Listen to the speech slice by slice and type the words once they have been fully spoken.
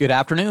Good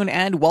afternoon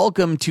and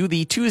welcome to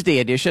the Tuesday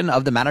edition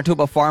of the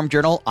Manitoba Farm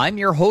Journal. I'm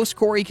your host,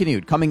 Corey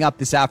Canute. Coming up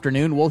this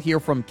afternoon, we'll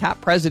hear from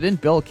CAP President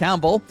Bill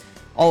Campbell.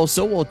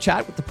 Also, we'll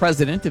chat with the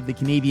President of the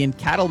Canadian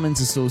Cattlemen's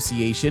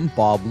Association,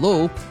 Bob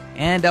Lowe.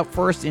 And up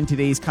first in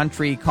today's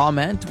Country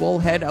Comment, we'll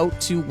head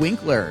out to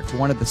Winkler to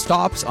one of the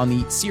stops on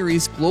the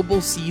Ceres Global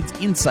Seeds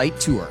Insight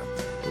Tour.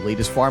 The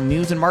latest farm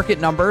news and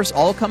market numbers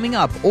all coming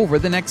up over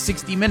the next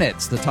 60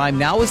 minutes. The time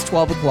now is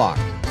 12 o'clock.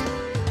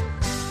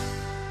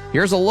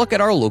 Here's a look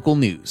at our local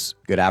news.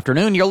 Good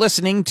afternoon. You're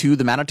listening to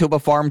the Manitoba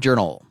Farm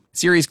Journal.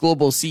 Ceres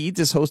Global Seeds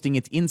is hosting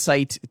its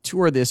Insight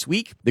Tour this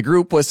week. The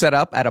group was set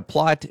up at a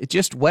plot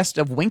just west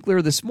of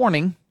Winkler this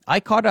morning. I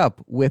caught up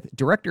with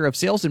Director of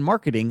Sales and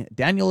Marketing,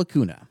 Daniel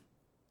Acuna.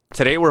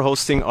 Today we're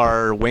hosting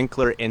our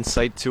Winkler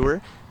Insight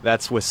Tour.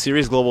 That's with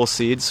Ceres Global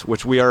Seeds,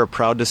 which we are a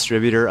proud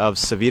distributor of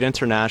Savita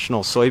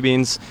International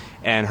soybeans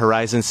and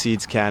Horizon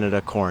Seeds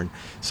Canada corn.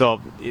 So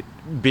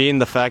being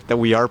the fact that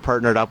we are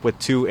partnered up with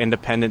two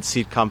independent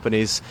seed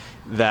companies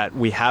that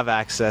we have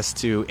access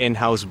to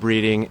in-house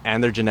breeding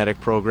and their genetic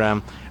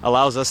program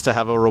allows us to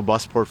have a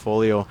robust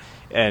portfolio,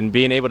 and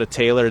being able to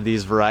tailor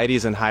these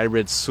varieties and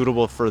hybrids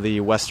suitable for the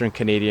Western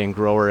Canadian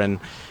grower. And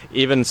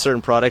even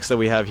certain products that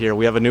we have here,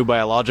 we have a new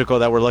biological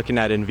that we're looking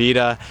at in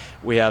Vita.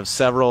 We have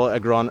several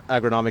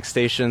agronomic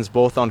stations,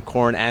 both on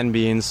corn and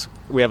beans.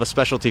 We have a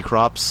specialty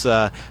crops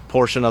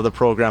portion of the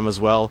program as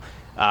well.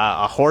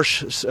 A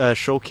horse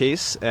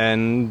showcase,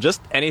 and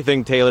just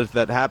anything tailored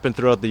that happened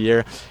throughout the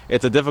year.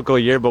 It's a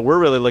difficult year, but we're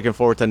really looking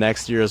forward to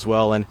next year as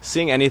well, and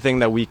seeing anything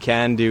that we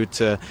can do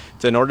to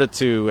in order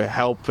to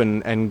help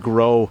and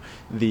grow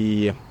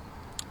the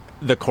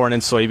corn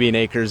and soybean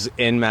acres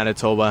in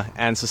Manitoba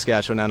and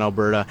Saskatchewan and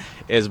Alberta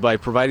is by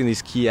providing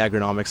these key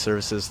agronomic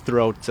services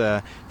throughout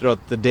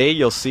the day.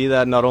 You'll see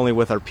that not only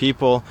with our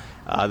people,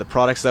 the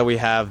products that we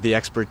have, the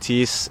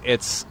expertise.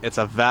 It's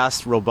a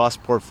vast,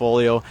 robust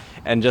portfolio,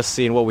 and just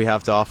seeing what we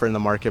have to offer in the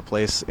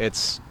marketplace,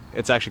 it's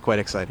actually quite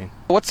exciting.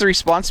 What's the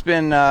response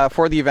been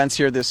for the events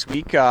here this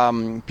week?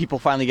 People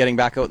finally getting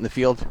back out in the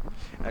field?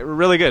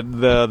 Really good.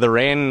 The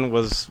rain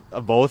was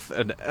both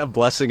a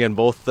blessing in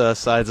both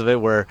sides of it,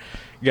 where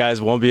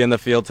guys won't be in the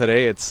field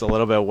today. It's a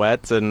little bit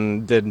wet,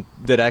 and did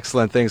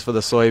excellent things for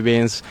the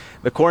soybeans.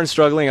 The corn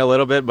struggling a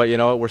little bit, but you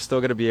know what, we're still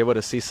going to be able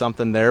to see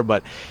something there.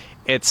 But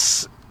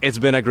it's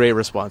been a great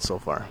response so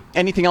far.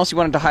 Anything else you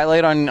wanted to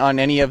highlight on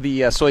any of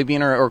the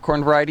soybean or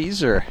corn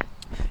varieties, or?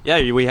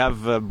 Yeah, we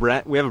have a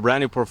brand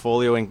new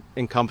portfolio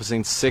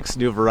encompassing 6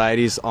 new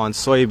varieties on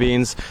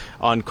soybeans.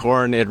 On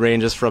corn, it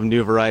ranges from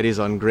new varieties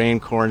on grain,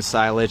 corn,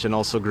 silage, and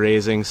also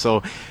grazing.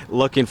 So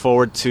looking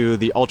forward to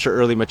the ultra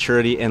early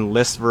maturity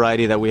enlist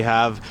variety that we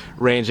have,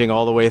 ranging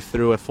all the way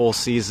through a full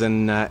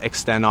season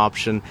extend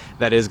option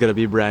that is going to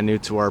be brand new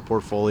to our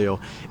portfolio.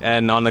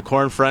 And on the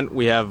corn front,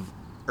 we have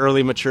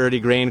early maturity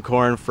grain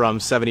corn from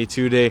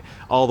 72 day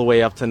all the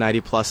way up to 90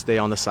 plus day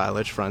on the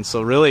silage front.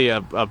 So really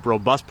a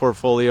robust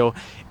portfolio.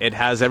 It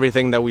has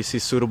everything that we see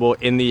suitable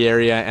in the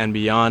area and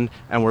beyond,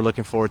 and we're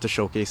looking forward to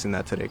showcasing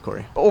that today,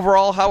 Corey.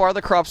 Overall, how are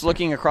the crops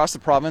looking across the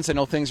province? I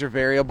know things are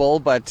variable,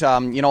 but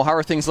how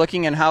are things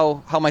looking, and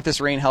how might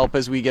this rain help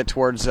as we get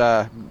towards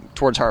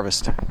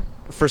harvest?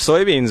 For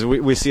soybeans,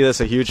 we see this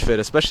a huge fit,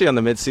 especially on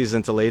the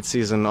mid-season to late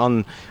season.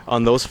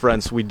 On those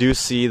fronts, we do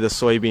see the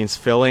soybeans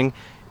filling,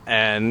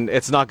 and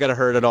it's not going to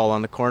hurt at all.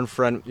 On the corn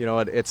front,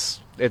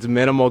 it's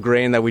minimal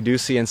grain that we do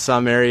see in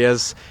some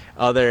areas.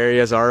 Other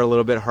areas are a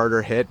little bit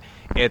harder hit.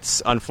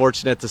 It's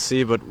unfortunate to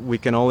see, but we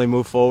can only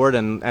move forward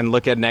and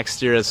look at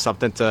next year as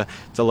something to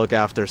look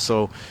after.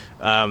 So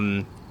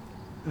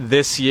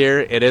this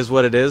year, it is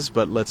what it is,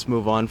 but let's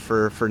move on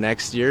for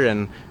next year,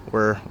 and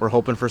we're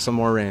hoping for some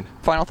more rain.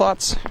 Final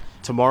thoughts?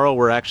 Tomorrow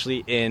we're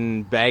actually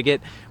in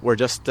Bagot. We're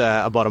just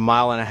about a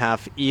mile and a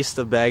half east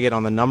of Bagot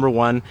on the number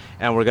 1,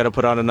 and we're going to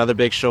put on another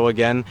big show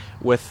again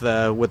with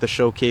the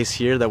showcase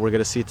here that we're going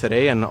to see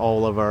today and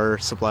all of our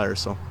suppliers.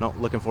 So,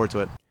 looking forward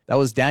to it. That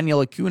was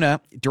Daniel Acuna,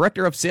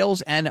 Director of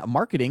Sales and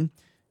Marketing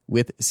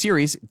with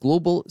Ceres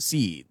Global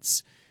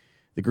Seeds.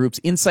 The group's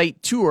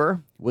Insight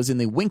Tour was in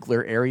the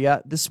Winkler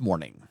area this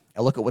morning.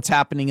 A look at what's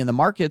happening in the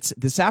markets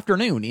this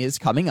afternoon is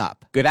coming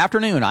up. Good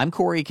afternoon, I'm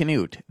Corey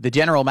Canute. The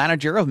General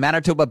Manager of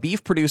Manitoba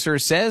Beef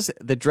Producers says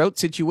the drought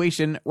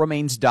situation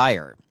remains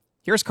dire.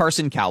 Here's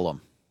Carson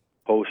Callum.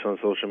 Posts on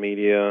social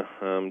media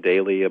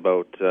daily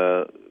about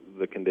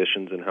the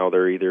conditions and how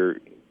they're either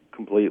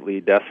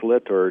completely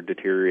desolate or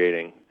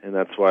deteriorating. And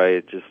that's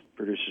why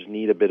producers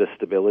need a bit of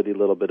stability, a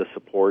little bit of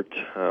support,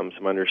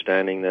 some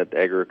understanding that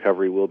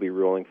agri-recovery will be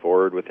rolling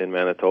forward within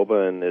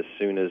Manitoba, and as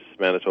soon as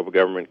Manitoba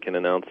government can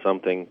announce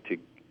something to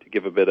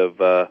give a bit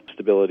of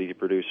stability to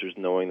producers,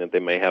 knowing that they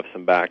may have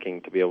some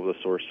backing to be able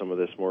to source some of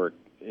this more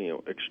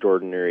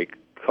extraordinary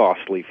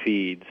costly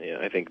feeds,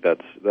 I think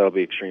that'll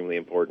be extremely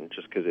important,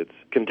 just because it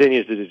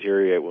continues to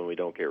deteriorate when we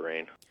don't get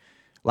rain.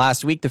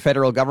 Last week, the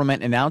federal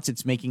government announced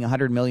it's making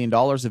 $100 million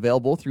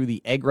available through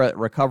the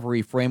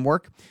Agri-Recovery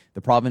Framework.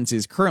 The province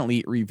is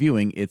currently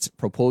reviewing its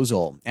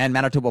proposal. And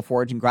Manitoba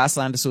Forage and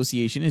Grassland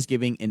Association is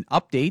giving an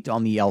update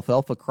on the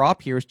alfalfa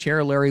crop. Here's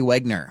Chair Larry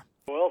Wagner.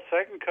 Well,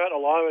 second cut, a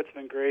lot of it's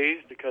been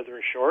grazed because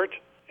they're short,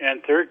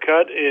 and third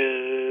cut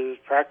is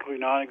practically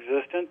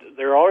non-existent.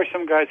 There are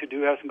some guys who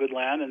do have some good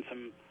land and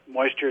some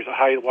moisture, so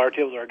high water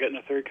tables are getting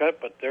a third cut,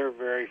 but they're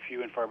very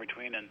few and far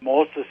between. And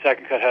most of the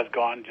second cut has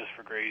gone just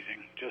for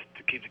grazing, just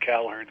to keep the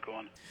cattle herds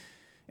going.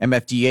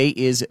 MFGA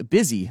is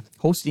busy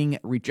hosting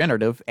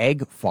regenerative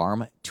ag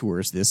farm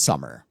tours this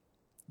summer.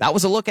 That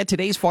was a look at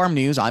today's farm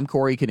news. I'm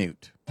Corey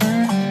Canute.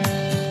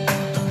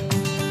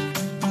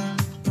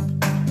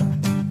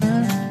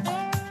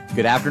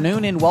 Good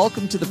afternoon and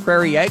welcome to the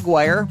Prairie Ag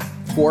Wire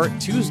for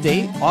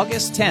Tuesday,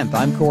 August 10th.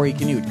 I'm Corey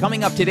Canute.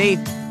 Coming up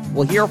today,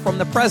 we'll hear from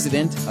the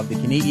president of the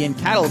Canadian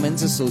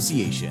Cattlemen's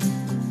Association.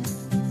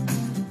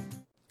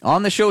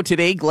 On the show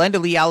today,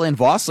 Glendalee Allen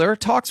Vossler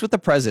talks with the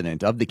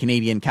president of the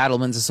Canadian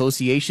Cattlemen's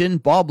Association,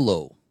 Bob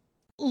Lowe.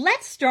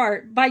 Let's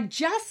start by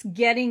just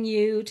getting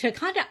you to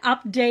kind of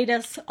update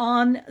us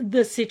on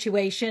the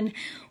situation.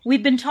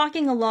 We've been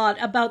talking a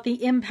lot about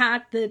the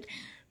impact that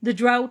the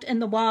drought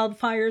and the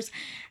wildfires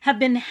have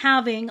been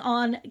having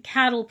on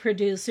cattle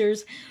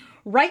producers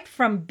right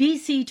from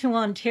BC to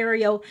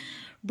Ontario.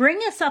 Bring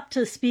us up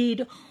to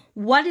speed.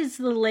 What is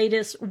the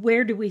latest?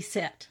 Where do we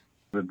sit?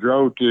 The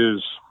drought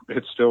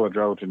it's still a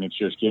drought, and it's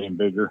just getting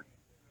bigger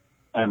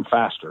and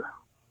faster.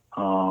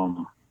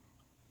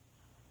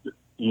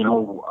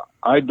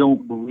 I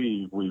don't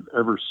believe we've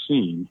ever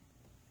seen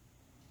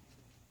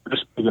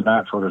this big a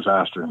natural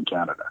disaster in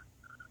Canada.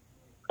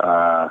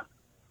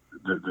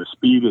 The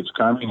speed it's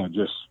coming,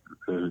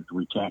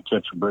 we can't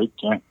catch a break,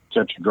 can't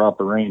catch a drop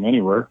of rain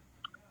anywhere.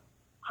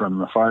 From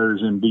the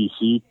fires in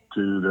BC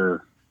to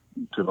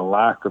the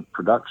lack of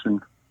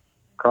production,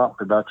 crop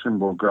production,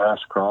 both grass,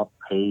 crop,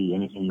 hay,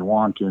 anything you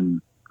want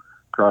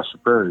across the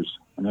prairies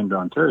and into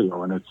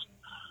Ontario, and it's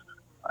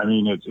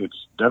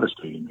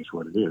devastating is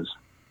what it is,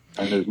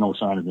 and there's no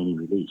sign of any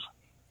relief.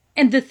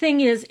 And the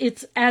thing is,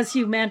 it's, as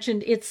you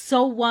mentioned, it's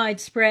so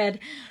widespread,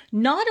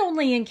 not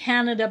only in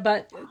Canada,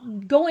 but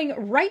going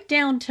right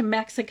down to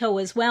Mexico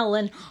as well,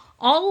 and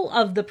all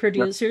of the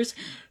producers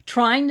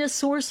trying to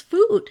source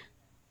food.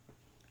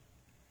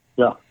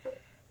 Yeah,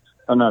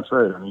 and that's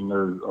right.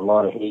 There's a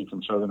lot of hay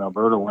from southern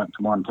Alberta went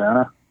to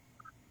Montana.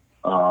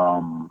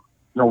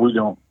 We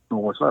don't know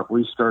what's left.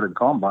 We started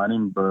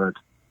combining, but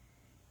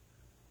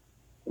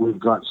we've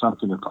got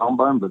something to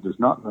combine, but there's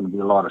not going to be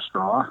a lot of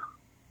straw.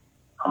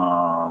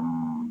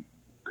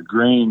 The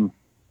grain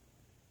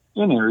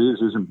in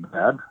areas isn't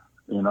bad.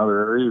 In other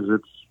areas,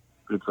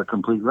 it's a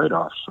complete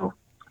write-off. So,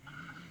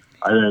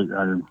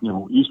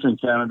 Eastern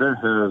Canada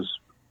has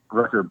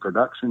record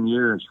production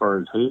year as far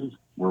as hay.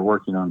 We're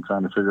working on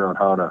trying to figure out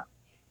how to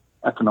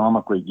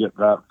economically get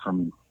that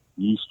from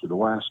the east to the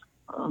west.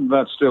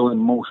 That's still in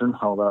motion,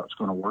 how that's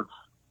going to work.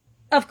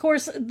 Of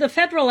course, the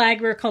federal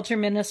agriculture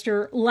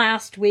minister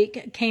last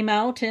week came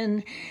out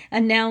and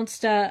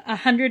announced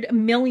 $100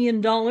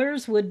 million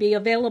would be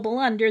available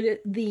under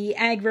the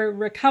Agri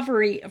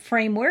Recovery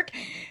Framework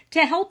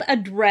to help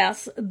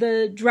address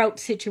the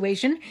drought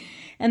situation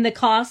and the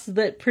costs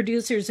that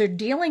producers are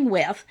dealing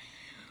with.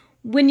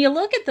 When you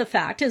look at the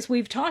fact, as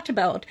we've talked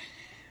about,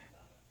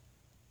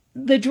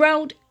 the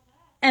drought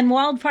and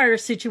wildfire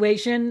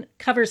situation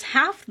covers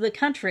half the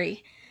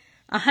country.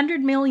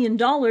 $100 million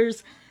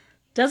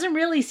doesn't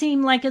really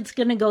seem like it's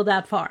going to go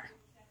that far.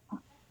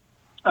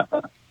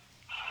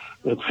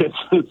 It's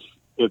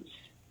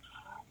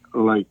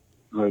like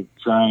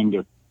trying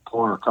to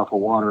pour a cup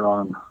of water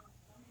on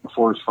a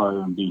forest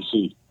fire in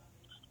BC.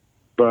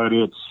 But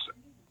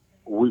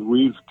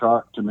we've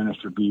talked to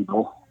Minister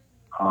Beagle.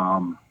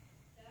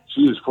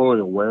 She is fully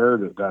aware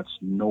that that's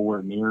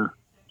nowhere near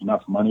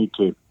enough money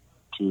to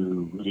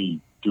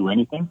really do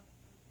anything.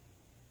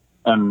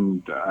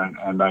 And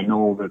I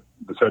know that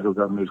the federal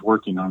government is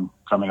working on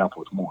coming up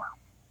with more.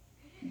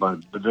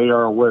 But they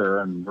are aware,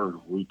 and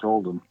we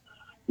told them,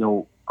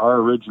 our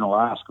original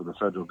ask of the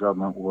federal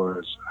government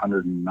was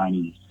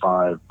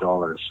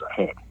 $195 a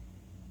head,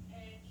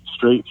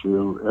 straight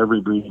through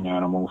every breeding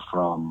animal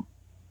from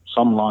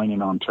some line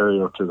in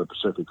Ontario to the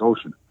Pacific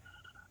Ocean,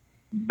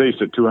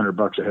 based at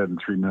 $200 a head and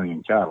 3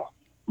 million cattle,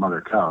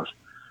 mother cows.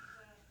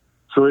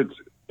 So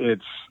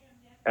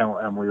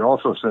and we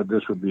also said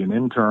this would be an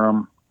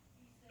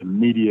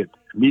immediate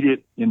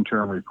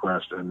interim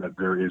request, and that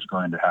there is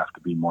going to have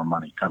to be more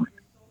money coming.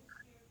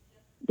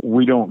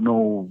 We don't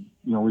know,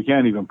 we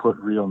can't even put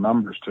real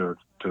numbers to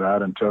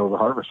that until the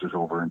harvest is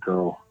over,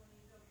 until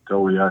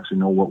we actually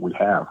know what we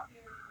have.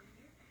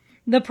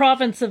 The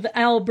province of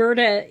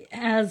Alberta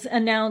has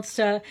announced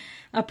a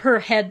per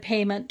head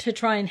payment to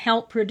try and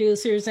help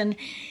producers, and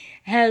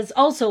has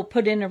also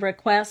put in a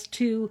request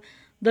to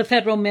the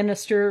federal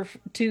minister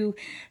to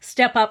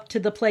step up to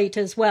the plate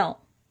as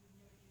well.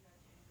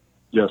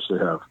 Yes, they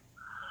have.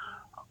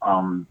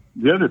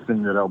 The other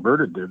thing that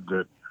Alberta did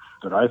that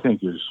I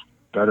think is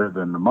better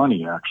than the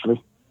money,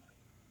 actually,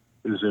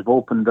 is they've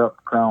opened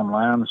up Crown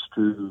lands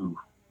to,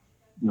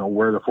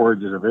 where the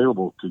forage is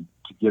available to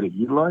get it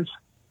utilized.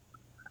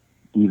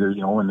 Either,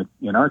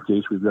 in our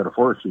case, we've got a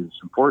forest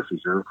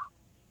reserve,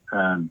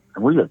 and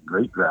we got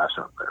great grass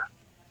out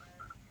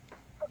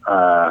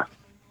there.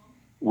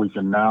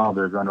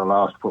 they're going to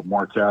allow us to put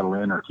more cattle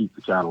in or keep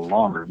the cattle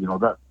longer.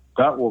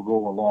 That will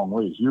go a long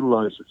way.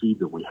 Utilize the feed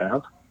that we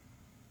have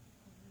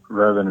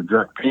rather than a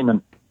direct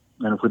payment.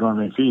 And if we don't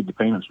have any feed, the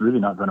payment's really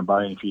not going to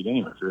buy any feed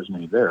anyway if there isn't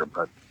any there.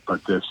 But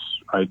this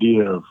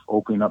idea of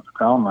opening up the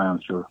crown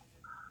lands to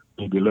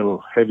maybe a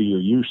little heavier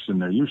use than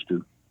they're used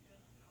to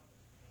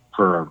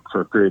for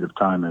a period of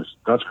time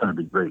that's going to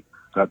be great.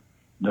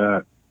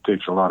 That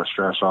takes a lot of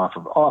stress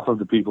off of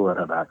the people that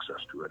have access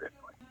to it anyway.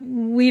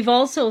 We've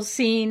also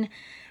seen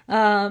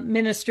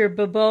Minister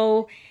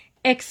Bebeau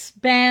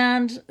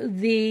expand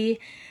the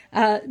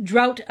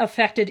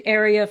drought-affected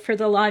area for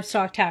the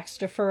livestock tax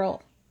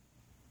deferral.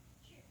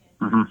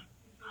 Mm-hmm.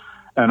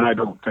 And I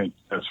don't think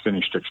that's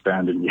finished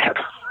expanding yet.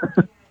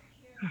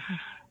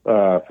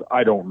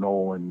 I don't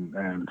know,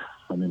 and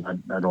I mean,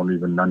 I don't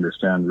even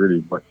understand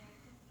really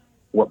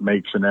what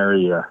makes an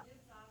area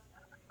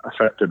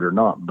affected or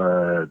not,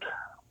 but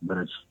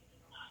it's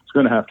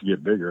going to have to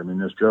get bigger. I mean,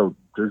 this drought,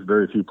 there's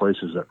very few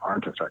places that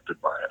aren't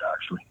affected by it,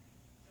 actually.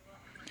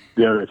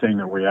 The other thing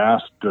that we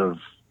asked of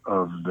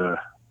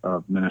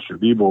Minister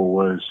Bebeau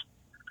was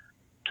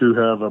to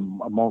have a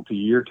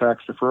multi-year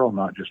tax deferral,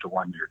 not just a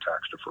one-year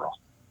tax deferral.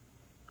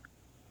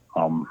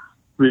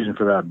 Reason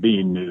for that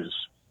being is,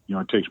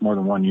 it takes more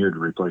than 1 year to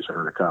replace a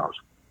herd of cows.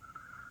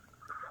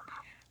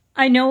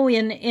 I know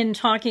in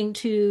talking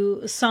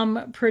to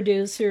some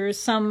producers,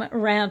 some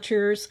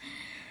ranchers,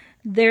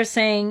 they're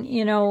saying,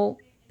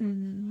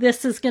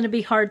 this is going to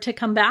be hard to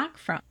come back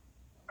from.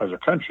 As a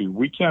country,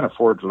 we can't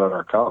afford to let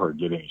our cow herd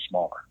get any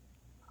smaller.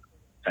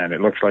 And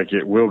it looks like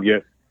it will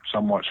get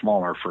somewhat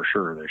smaller for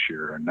sure this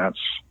year. And that's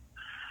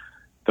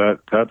the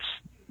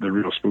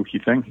real spooky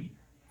thing.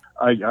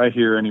 I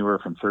hear anywhere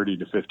from 30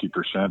 to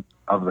 50%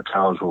 of the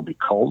cows will be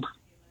culled.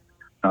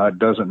 It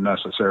doesn't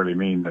necessarily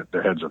mean that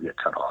their heads will get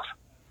cut off.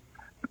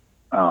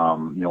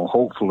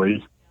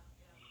 Hopefully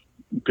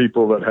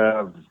people that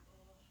have,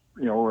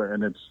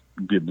 and it's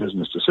be a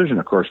business decision,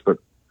 of course, but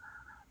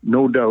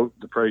no doubt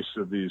the price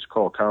of these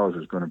cull cows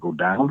is going to go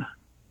down.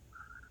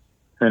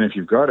 And if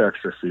you've got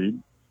extra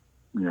feed,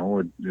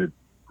 it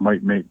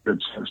might make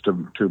good sense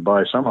to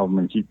buy some of them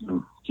and keep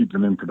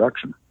them in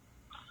production.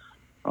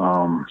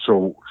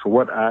 So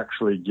what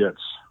actually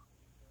gets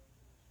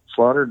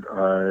slaughtered,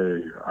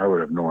 I would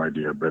have no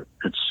idea, but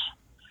it's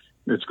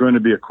going to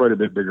be quite a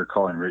bit bigger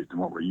culling rate than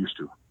what we're used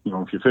to.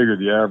 If you figure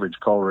the average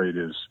cull rate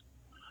is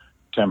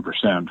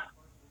 10%,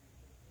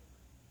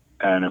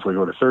 and if we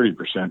go to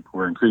 30%,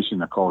 we're increasing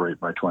the cull rate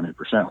by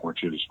 20%,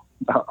 which is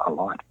a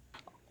lot.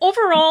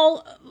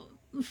 Overall,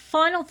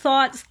 final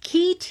thoughts,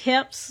 key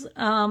tips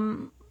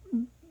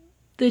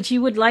that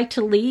you would like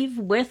to leave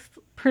with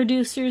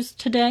producers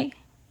today?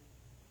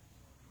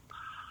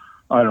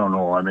 I don't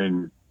know. I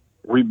mean,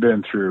 we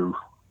went through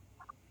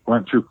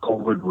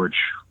COVID, which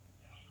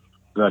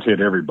that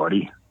hit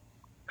everybody.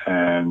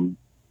 And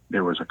it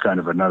was a kind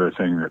of another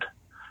thing that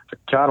the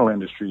cattle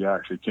industry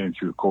actually came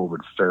through COVID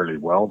fairly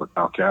well, the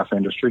cow-calf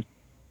industry.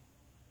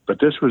 But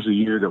this was a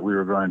year that we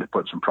were going to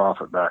put some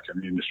profit back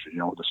in the industry.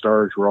 The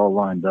stars were all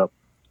lined up.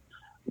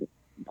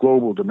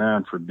 Global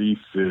demand for beef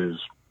is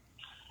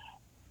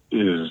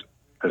as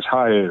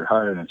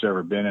higher than it's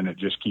ever been, and it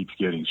just keeps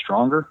getting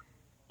stronger.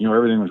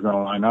 Everything was going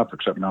to line up,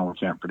 except now we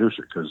can't produce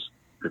it because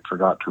it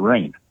forgot to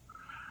rain.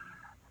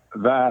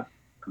 That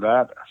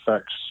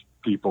affects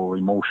people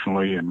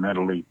emotionally and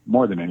mentally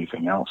more than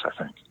anything else, I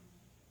think.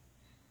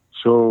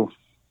 So,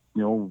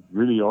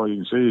 really all you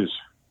can say is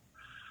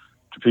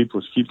to people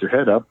is keep their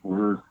head up.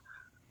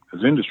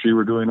 As industry,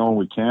 we're doing all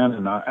we can,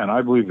 and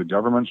I believe the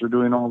governments are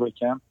doing all they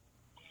can.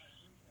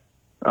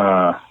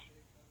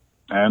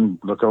 And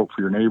look out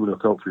for your neighbor,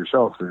 look out for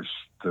yourself. There's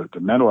the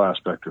mental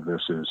aspect of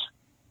this is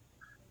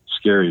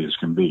scary as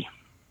can be.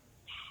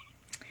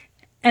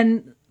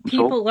 And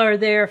people are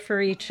there for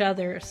each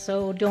other,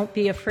 so don't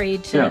be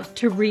afraid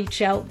to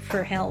reach out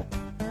for help.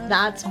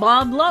 That's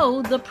Bob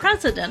Lowe, the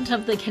president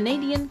of the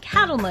Canadian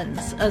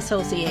Cattlemen's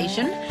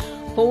Association.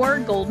 For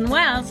Golden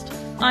West,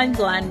 I'm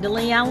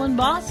Glendalee Allen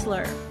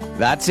Bossler.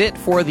 That's it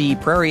for the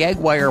Prairie Ag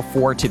Wire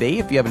for today.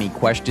 If you have any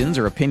questions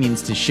or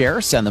opinions to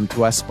share, send them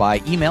to us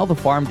by email,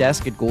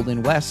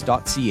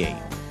 thefarmdesk@goldenwest.ca.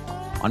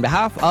 On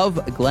behalf of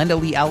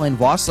Glendalee Allen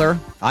Vossler,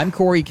 I'm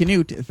Corey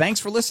Canute. Thanks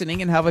for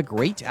listening and have a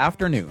great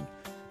afternoon.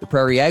 The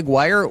Prairie Ag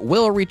Wire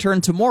will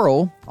return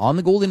tomorrow on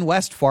the Golden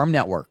West Farm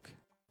Network.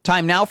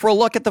 Time now for a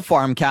look at the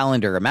farm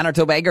calendar.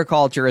 Manitoba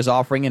Agriculture is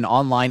offering an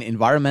online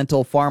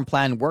environmental farm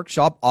plan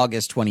workshop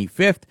August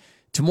 25th.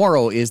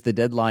 Tomorrow is the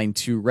deadline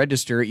to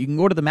register. You can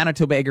go to the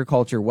Manitoba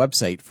Agriculture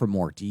website for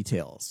more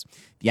details.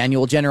 The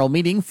annual general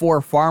meeting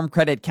for Farm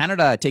Credit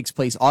Canada takes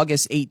place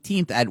August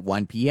 18th at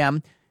 1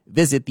 p.m.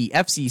 Visit the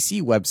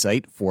FCC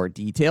website for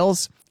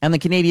details. And the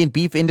Canadian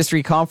Beef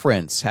Industry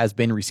Conference has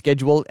been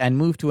rescheduled and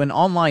moved to an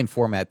online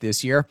format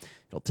this year.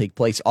 It'll take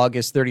place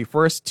August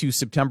 31st to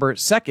September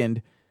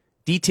 2nd.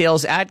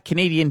 Details at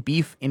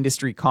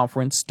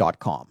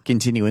CanadianBeefIndustryConference.com.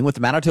 Continuing with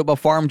the Manitoba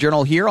Farm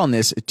Journal here on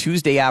this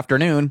Tuesday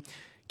afternoon.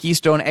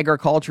 Keystone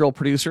Agricultural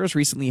Producers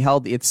recently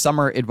held its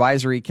Summer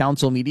Advisory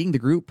Council meeting. The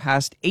group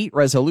passed 8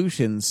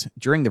 resolutions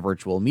during the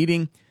virtual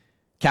meeting.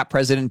 CAP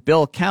President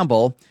Bill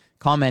Campbell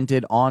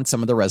commented on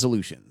some of the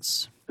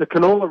resolutions. The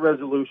canola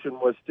resolution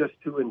was just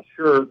to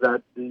ensure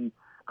that the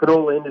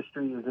canola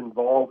industry is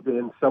involved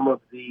in some of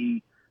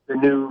the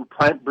new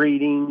plant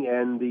breeding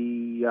and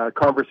the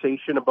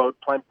conversation about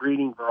plant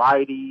breeding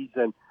varieties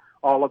and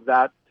all of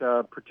that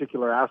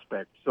particular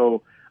aspect.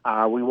 So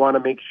we want to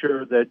make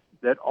sure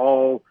that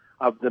all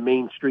of the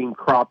mainstream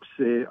crops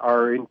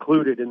are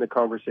included in the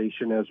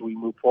conversation as we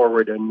move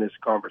forward in this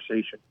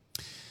conversation.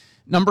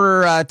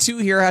 Number 2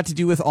 here had to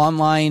do with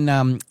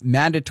online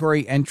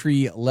mandatory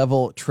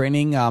entry-level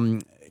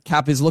training.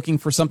 CAP is looking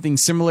for something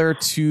similar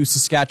to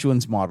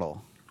Saskatchewan's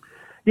model.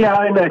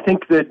 Yeah, and I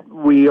think that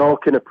we all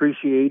can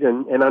appreciate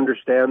and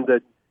understand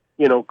that,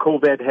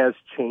 COVID has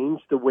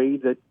changed the way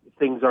that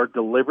things are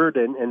delivered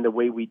and the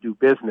way we do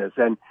business.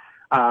 And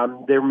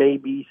there may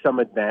be some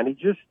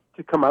advantages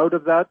to come out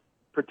of that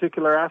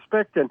particular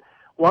aspect. And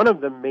one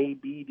of them may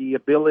be the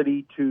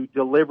ability to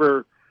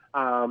deliver,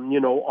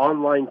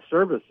 online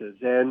services.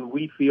 And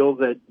we feel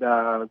that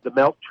the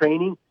MELT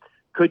training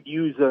could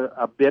use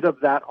a bit of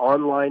that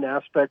online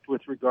aspect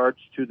with regards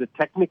to the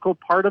technical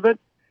part of it,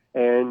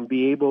 and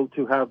be able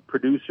to have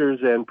producers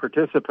and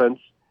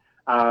participants,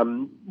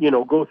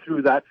 go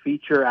through that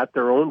feature at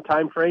their own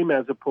time frame,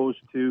 as opposed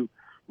to,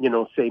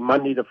 say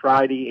Monday to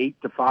Friday,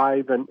 8 to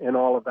 5, and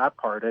all of that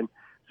part. And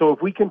so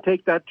if we can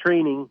take that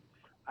training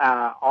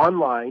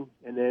online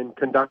and then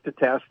conduct a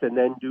test and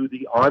then do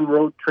the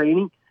on-road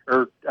training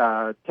or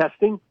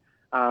testing,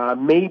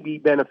 may be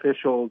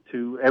beneficial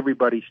to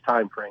everybody's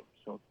time frame.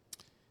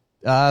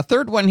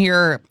 Third one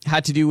here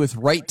had to do with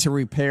right to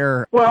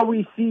repair. Well,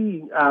 we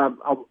see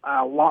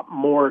a lot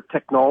more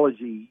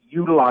technology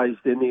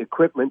utilized in the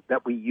equipment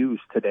that we use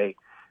today.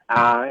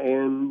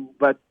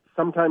 But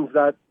sometimes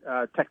that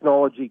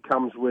technology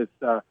comes with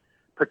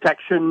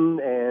protection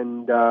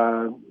and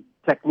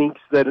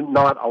techniques that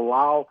not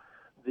allow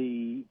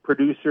the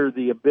producer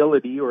the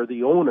ability, or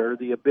the owner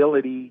the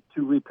ability,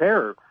 to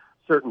repair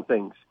certain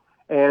things.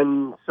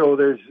 And so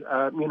there's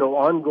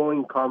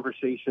ongoing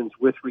conversations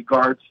with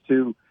regards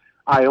to,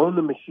 I own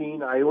the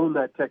machine, I own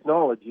that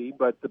technology,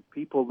 but the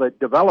people that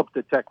develop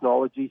the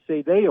technology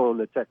say they own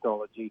the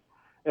technology.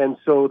 And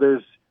so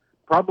there's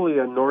probably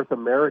a North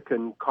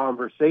American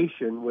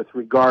conversation with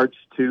regards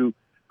to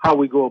how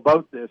we go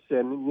about this.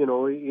 And,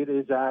 it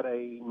is at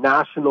a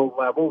national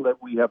level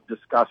that we have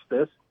discussed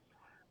this.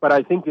 But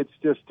I think it's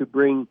just to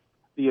bring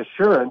the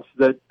assurance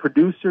that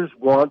producers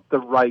want the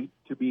right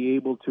to be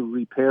able to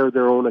repair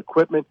their own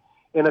equipment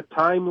in a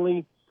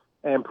timely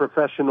and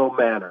professional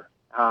manner.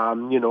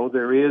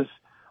 There is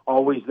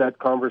always that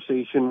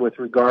conversation with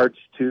regards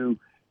to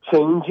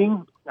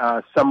changing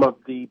some of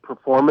the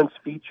performance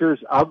features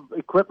of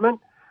equipment,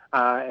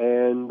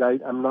 and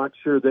I'm not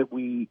sure that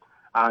we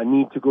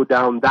need to go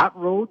down that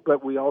road,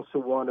 but we also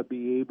want to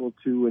be able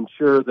to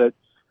ensure that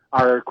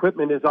our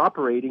equipment is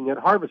operating at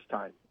harvest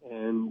time,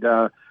 and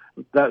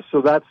that's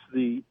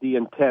the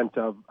intent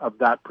of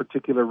that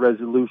particular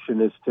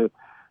resolution, is to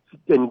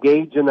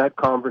engage in that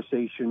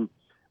conversation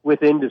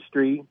with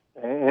industry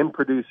and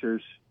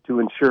producers to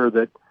ensure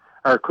that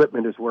our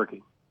equipment is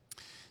working.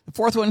 The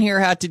fourth one here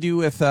had to do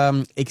with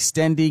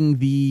extending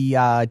the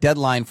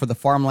deadline for the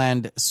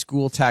farmland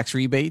school tax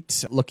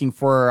rebate, looking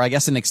for, I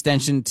guess, an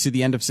extension to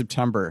the end of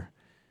September.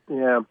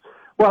 Yeah.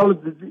 Well,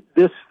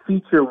 this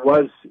feature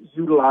was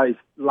utilized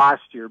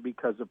last year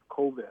because of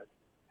COVID.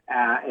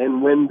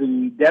 And when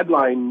the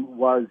deadline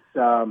was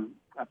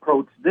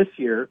approached this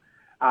year,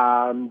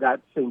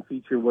 that same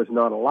feature was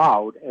not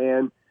allowed.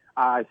 And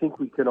I think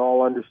we can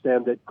all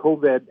understand that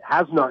COVID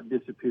has not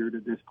disappeared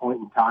at this point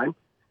in time.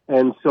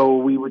 And so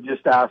we would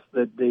just ask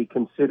that they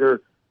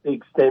consider the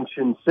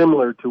extension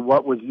similar to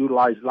what was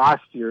utilized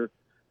last year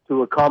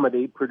to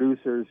accommodate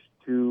producers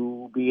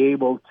to be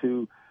able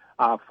to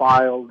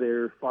file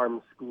their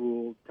farm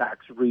school tax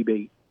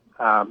rebate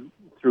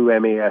through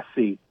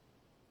MASC.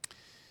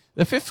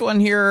 The fifth one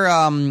here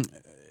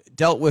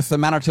dealt with the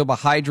Manitoba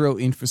hydro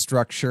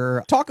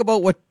infrastructure. Talk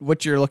about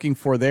what you're looking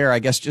for there. I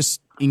guess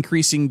just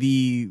increasing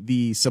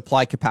the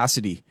supply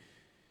capacity.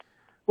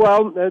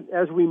 Well,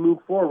 as we move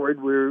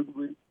forward, we're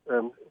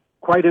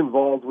quite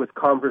involved with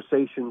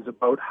conversations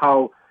about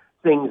how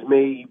things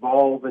may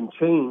evolve and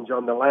change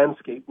on the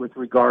landscape with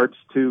regards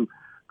to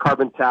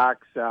carbon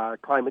tax,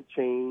 climate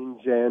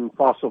change, and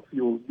fossil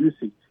fuel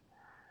usage.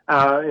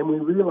 And we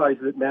realize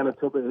that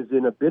Manitoba is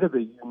in a bit of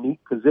a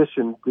unique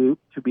position to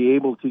be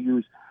able to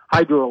use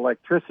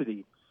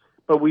hydroelectricity.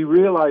 But we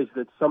realize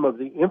that some of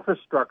the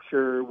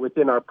infrastructure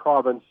within our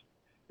province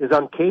is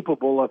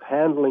incapable of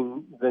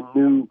handling the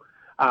new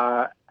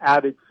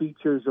added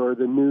features or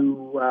the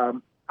new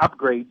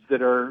upgrades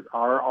that are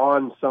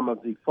on some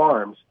of the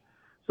farms.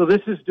 So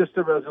this is just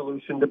a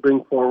resolution to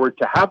bring forward,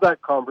 to have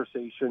that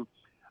conversation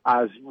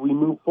as we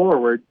move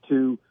forward,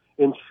 to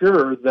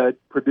ensure that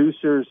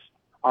producers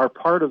are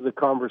part of the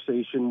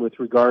conversation with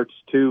regards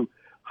to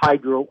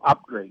hydro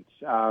upgrades.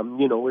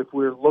 If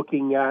we're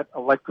looking at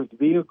electric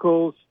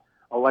vehicles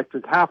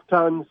electric half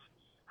tons?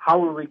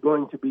 How are we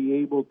going to be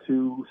able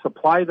to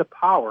supply the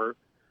power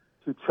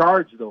to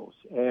charge those?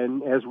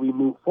 And as we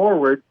move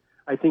forward,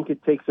 I think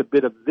it takes a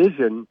bit of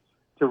vision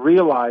to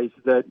realize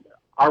that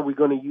are we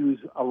going to use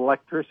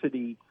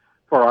electricity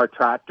for our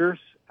tractors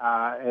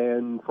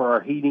and for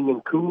our heating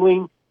and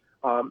cooling,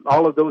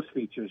 all of those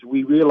features.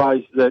 We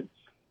realize that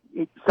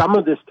some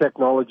of this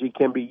technology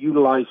can be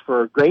utilized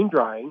for grain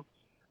drying,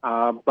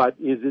 but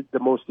is it the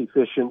most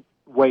efficient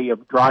way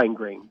of drying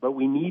grain? But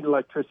we need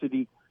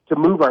electricity to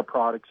move our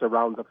products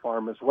around the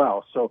farm as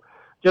well. So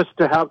just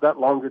to have that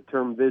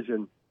longer-term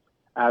vision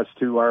as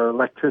to our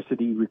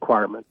electricity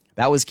requirement.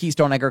 That was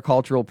Keystone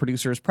Agricultural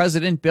Producers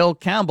President Bill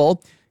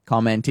Campbell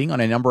commenting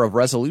on a number of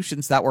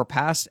resolutions that were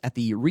passed at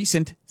the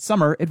recent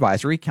Summer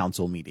Advisory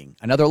Council meeting.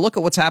 Another look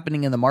at what's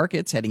happening in the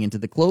markets heading into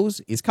the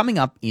close is coming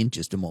up in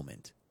just a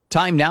moment.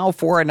 Time now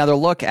for another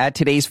look at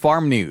today's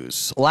farm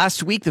news.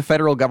 Last week, the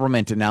federal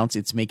government announced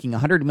it's making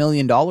 $100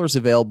 million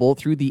available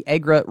through the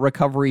Agra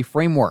Recovery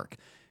Framework.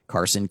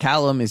 Carson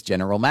Callum is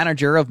General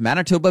Manager of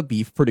Manitoba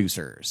Beef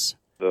Producers.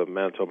 The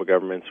Manitoba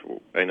government,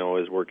 I know,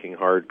 is working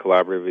hard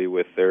collaboratively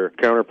with their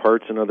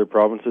counterparts in other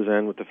provinces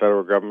and with the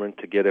federal government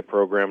to get a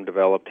program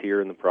developed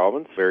here in the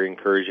province. Very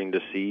encouraging to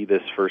see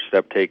this first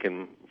step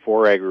taken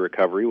for Agra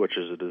Recovery, which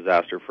is a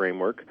disaster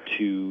framework,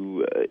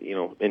 to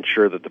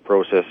ensure that the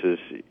process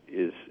is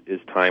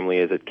timely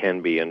as it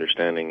can be,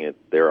 understanding it.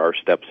 There are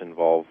steps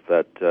involved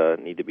that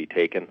need to be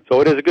taken.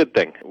 So it is a good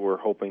thing. We're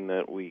hoping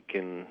that we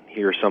can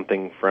hear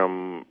something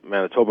from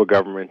Manitoba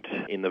government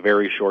in the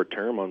very short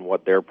term on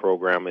what their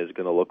program is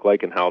going to look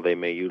like and how they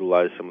may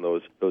utilize some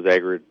of those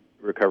Agra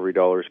recovery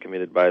dollars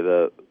committed by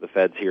the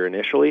feds here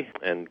initially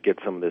and get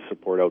some of this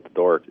support out the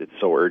door. It's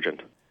so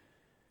urgent.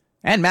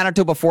 And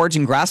Manitoba Forage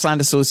and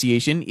Grassland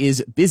Association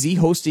is busy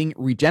hosting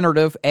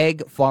regenerative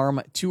ag farm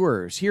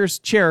tours. Here's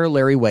Chair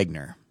Larry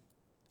Wagner.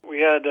 We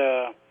had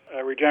a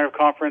regenerative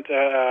conference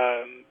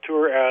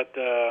tour at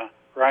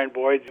Ryan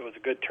Boyd's. It was a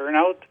good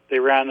turnout. They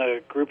ran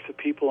groups of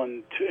people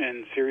in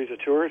series of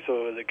tours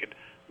so they could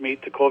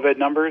meet the COVID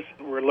numbers.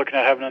 We're looking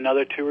at having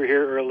another tour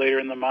here or later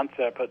in the month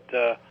up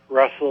at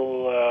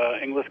Russell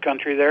English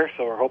Country there,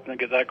 so we're hoping to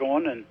get that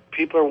going. And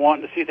people are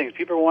wanting to see things.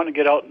 People are wanting to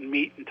get out and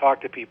meet and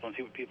talk to people and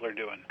see what people are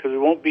doing. Because we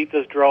won't beat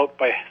this drought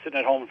by sitting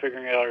at home and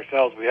figuring it out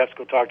ourselves. We have to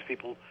go talk to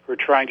people who are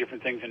trying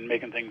different things and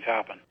making things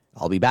happen.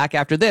 I'll be back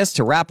after this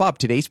to wrap up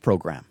today's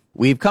program.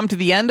 We've come to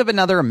the end of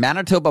another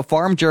Manitoba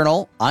Farm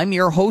Journal. I'm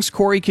your host,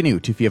 Corey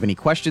Canute. If you have any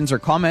questions or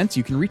comments,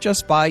 you can reach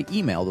us by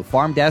email,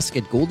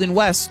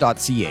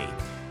 thefarmdesk@goldenwest.ca.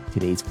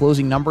 Today's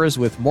closing numbers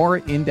with more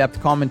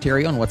in-depth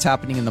commentary on what's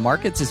happening in the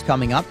markets is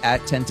coming up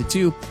at 10 to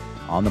 2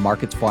 on the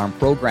Markets Farm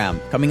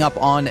program. Coming up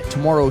on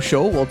tomorrow's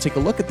show, we'll take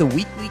a look at the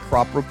weekly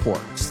crop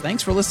reports.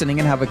 Thanks for listening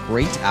and have a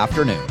great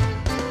afternoon.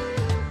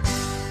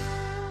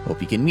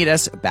 Hope you can meet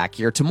us back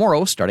here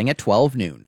tomorrow starting at 12 noon.